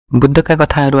बुद्धका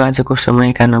कथाहरू आजको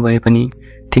समयका नभए पनि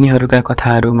तिनीहरूका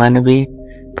कथाहरू मानवीय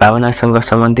भावनासँग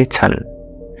सम्बन्धित छन्।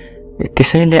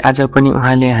 त्यसैले आज पनि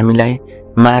उहाँले हामीलाई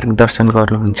मार्गदर्शन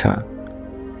गर्नुहुन्छ।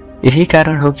 यही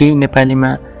कारण हो कि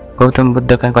नेपालीमा गौतम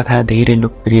बुद्धका कथा धेरै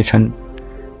लोकप्रिय छन्।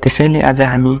 त्यसैले आज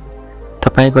हामी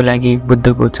तपाईको लागि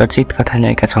बुद्धको चर्चित कथा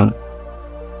ल्याएका छौं।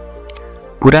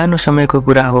 पुरानो समयको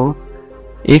कुरा हो।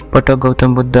 एक पटक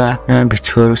गौतम बुद्ध आफ्ना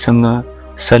भिक्षुहरूसँग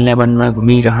सल्यावनमा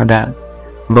घुमिरहँदा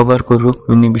बगरको रुख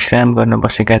मुनि विश्राम गर्न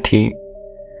बसेका थिए।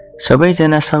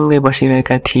 सबैजना सँगै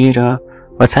बसिरहेका थिए र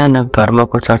अचानक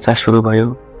धर्मको चर्चा सुरु भयो।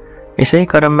 यसै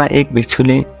क्रममा एक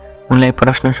भिक्षुले उनलाई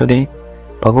प्रश्न सोधे,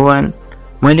 भगवान,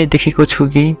 मैले देखेको छु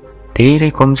कि धेरै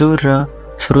कमजोर र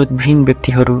स्रोतविहीन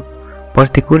व्यक्तिहरू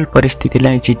प्रतिकूल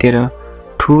परिस्थितिलाई जितेर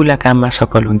ठूला काममा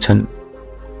सफल हुन्छन्,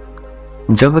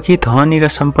 जबकि धनी र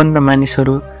सम्पन्न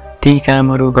मानिसहरू ती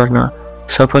कामहरू गर्न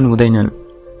सफल हुँदैनन्।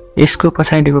 यसको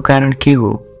पछाडिको कारण के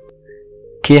हो?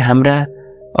 के हाम्रा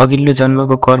अघिल्लो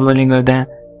जन्मको कर्मले गर्दा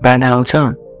बाधा आउँछ?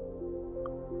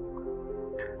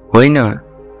 होइन,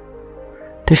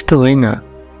 त्यस्तो होइन।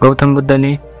 गौतम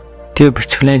बुद्धले त्यो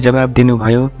भिक्षुलाई जवाब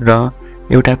दिनुभयो र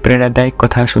एउटा प्रेरणादायक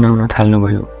कथा सुनाउन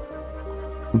थाल्नुभयो।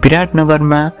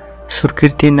 विराटनगरमा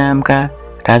सुकृति नामका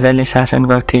राजाले शासन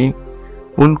गर्थे।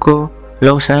 उनको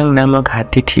लौसाङ नामक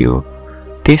हात्ती थियो।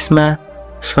 त्यसमा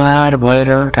सवार भएर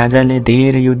राजाले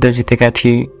धेरै युद्ध जितेका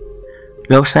थिए।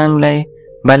 लौसाङलाई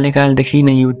बाल्यकालदेखि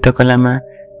नै युद्ध कलामा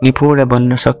निपुण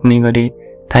बन्न सक्ने गरी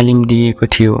तालिम दिएको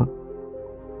थियो।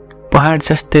 पहाड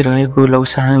जस्तै रहेको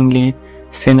लौसाङले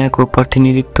सेनाको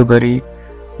प्रतिनिधित्व गरी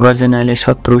गर्जनाले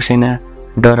शत्रु सेना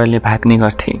डरले भाग्ने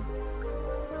गर्थे।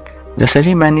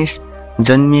 जसरी मानिस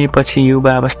जन्मिएपछि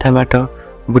युवा अवस्थाबाट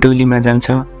बुढौलीमा जान्छ,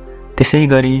 त्यसै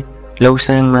गरी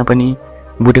लौसाङमा पनि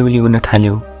बुढौली हुन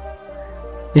थाल्यो।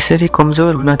 यसरी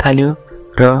कमजोर हुन थाल्यो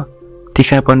र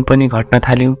तिखापन पनि घट्न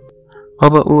थाल्यो।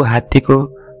 अब ऊ हात्तीको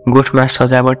गोठमा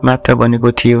सजावट मात्र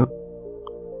बनेको थियो।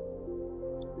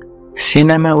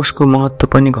 सेनामा उसको महत्त्व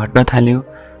पनि घट्न थाल्यो,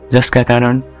 जसका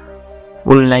कारण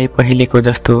उनलाई पहिलेको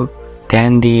जस्तो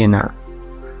ध्यान दिएन।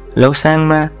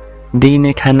 लौसाङमा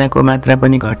दिइने खानाको मात्रा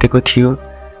पनि घटेको थियो।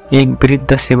 एक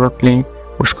वृद्ध सेवकले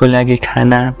उसको लागि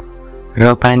खाना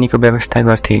र पानीको व्यवस्था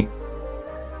गर्थे,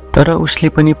 तर उसले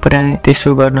पनि प्राय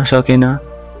त्यसो गर्न सकेन।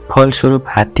 फलस्वरूप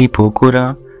हात्ती भोको र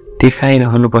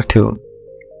तिर्खाइरहनु पर्थ्यो।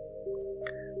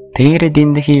 धेरै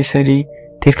दिनदेखि यसरी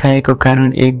तिर्खाएको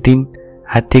कारण एक दिन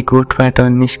हात्ती गोठबाट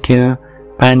निस्केर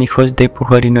पानी खोज्दै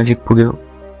पोखरी नजिक पुग्यो।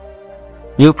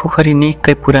 यो पोखरी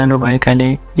निकै पुरानो भएकाले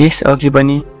यस अघि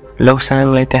पनि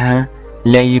लौसाङलाई त्यहाँ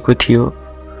ल्याइएको थियो।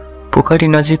 पोखरी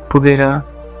नजिक पुगेर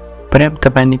पर्याप्त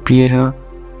पानी पिएर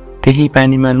त्यही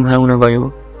पानीमा नुहाउन गयो।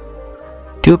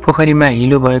 त्यो पोखरीमा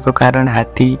हिलो भएको कारण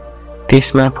हात्ती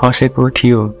त्यसमा फसेको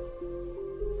थियो।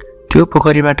 त्यो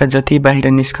पोखरीबाट जति बाहिर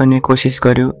निस्कने कोसिस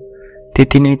गर्यो,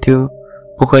 त्यति नै त्यो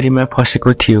पोखरीमा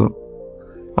फसेको थियो।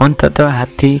 अन्ततः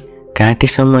हात्ती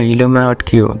घाँटीसम्म हिलोमा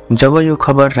अड्कियो। जब यो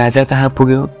खबर राजा कहाँ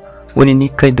पुग्यो, उनी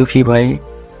निकै दुखी भए।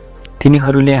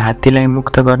 तिनीहरूले हात्तीलाई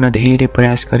मुक्त गर्न धेरै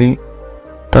प्रयास गरे,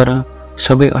 तर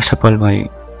सबै असफल भए।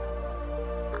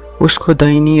 उसको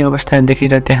दयनीय अवस्था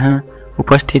देखेर त्यहाँ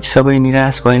उपस्थित सबै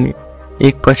निराश भए।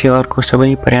 एकपछि अर्को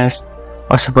सबै प्रयास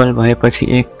असफल भएपछि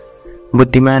एक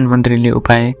बुद्धिमान मन्त्रीले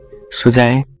उपाय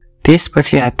सुझाए।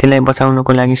 त्यसपछि हात्तीलाई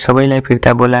बचाउनको लागि सबैलाई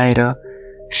फिर्ता बोलाएर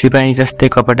सिपाही जस्तै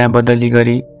कपडा बदली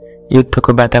गरी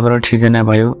युद्धको वातावरण सिर्जना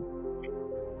भयो।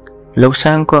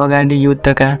 लौसाङको अगाडि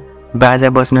युद्धका बाजा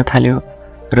बज्न थाल्यो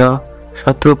र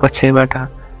शत्रु पक्षबाट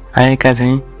आएका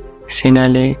झैं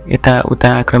सेनाले यताउता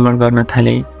आक्रमण गर्न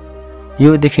थाले।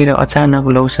 यो देखेर अचानक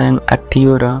लौसाङ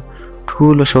आत्तियो र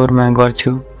ठूलो स्वरमा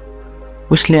गर्छ्यो।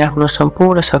 उसले आफ्नो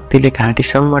सम्पूर्ण शक्तिले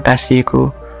घाँटीसम्म टाँसिएको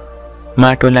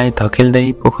माटोलाई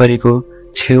धकेल्दै पोखरीको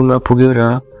छेउमा पुग्यो र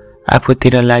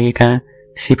आफूतिर लागेका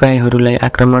सिपाहीहरूलाई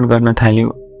आक्रमण गर्न थाल्यो।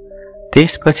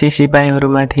 त्यसपछि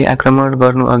सिपाहीहरूमाथि आक्रमण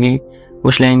गर्नु अघि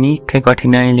उसलाई निकै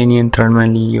कठिनाइले नियन्त्रणमा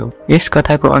लिइयो। यस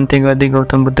कथाको अन्त्य गर्दै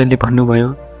गौतम बुद्धले भन्नुभयो,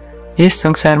 यस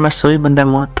संसारमा सबैभन्दा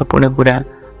महत्त्वपूर्ण कुरा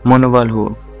मनोबल हो।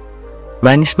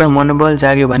 मानिसमा मनोबल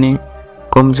जाग्यो भने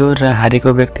कमजोर र हारेको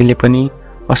व्यक्तिले पनि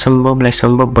असम्भवलाई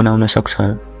सम्भव बनाउन सक्छ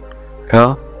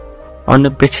र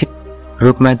अनपेक्षित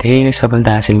रूपमा धेरै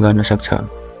सफलता हासिल गर्न सक्छ।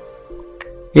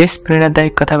 यस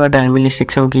प्रेरणादायक कथाबाट हामीले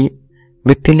सिक्छौँ कि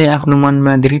व्यक्तिले आफ्नो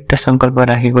मनमा दृढ सङ्कल्प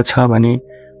राखेको छ भने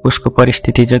उसको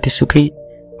परिस्थिति जतिसुकै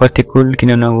प्रतिकूल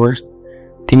किन नहोस्,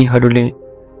 तिनीहरूले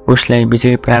उसलाई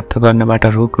विजय प्राप्त गर्नबाट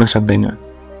रोक्न सक्दैन।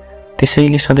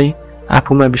 त्यसैले सधैँ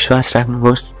आफूमा विश्वास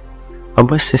राख्नुहोस्,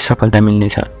 अवश्य सफलता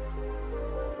मिल्नेछ।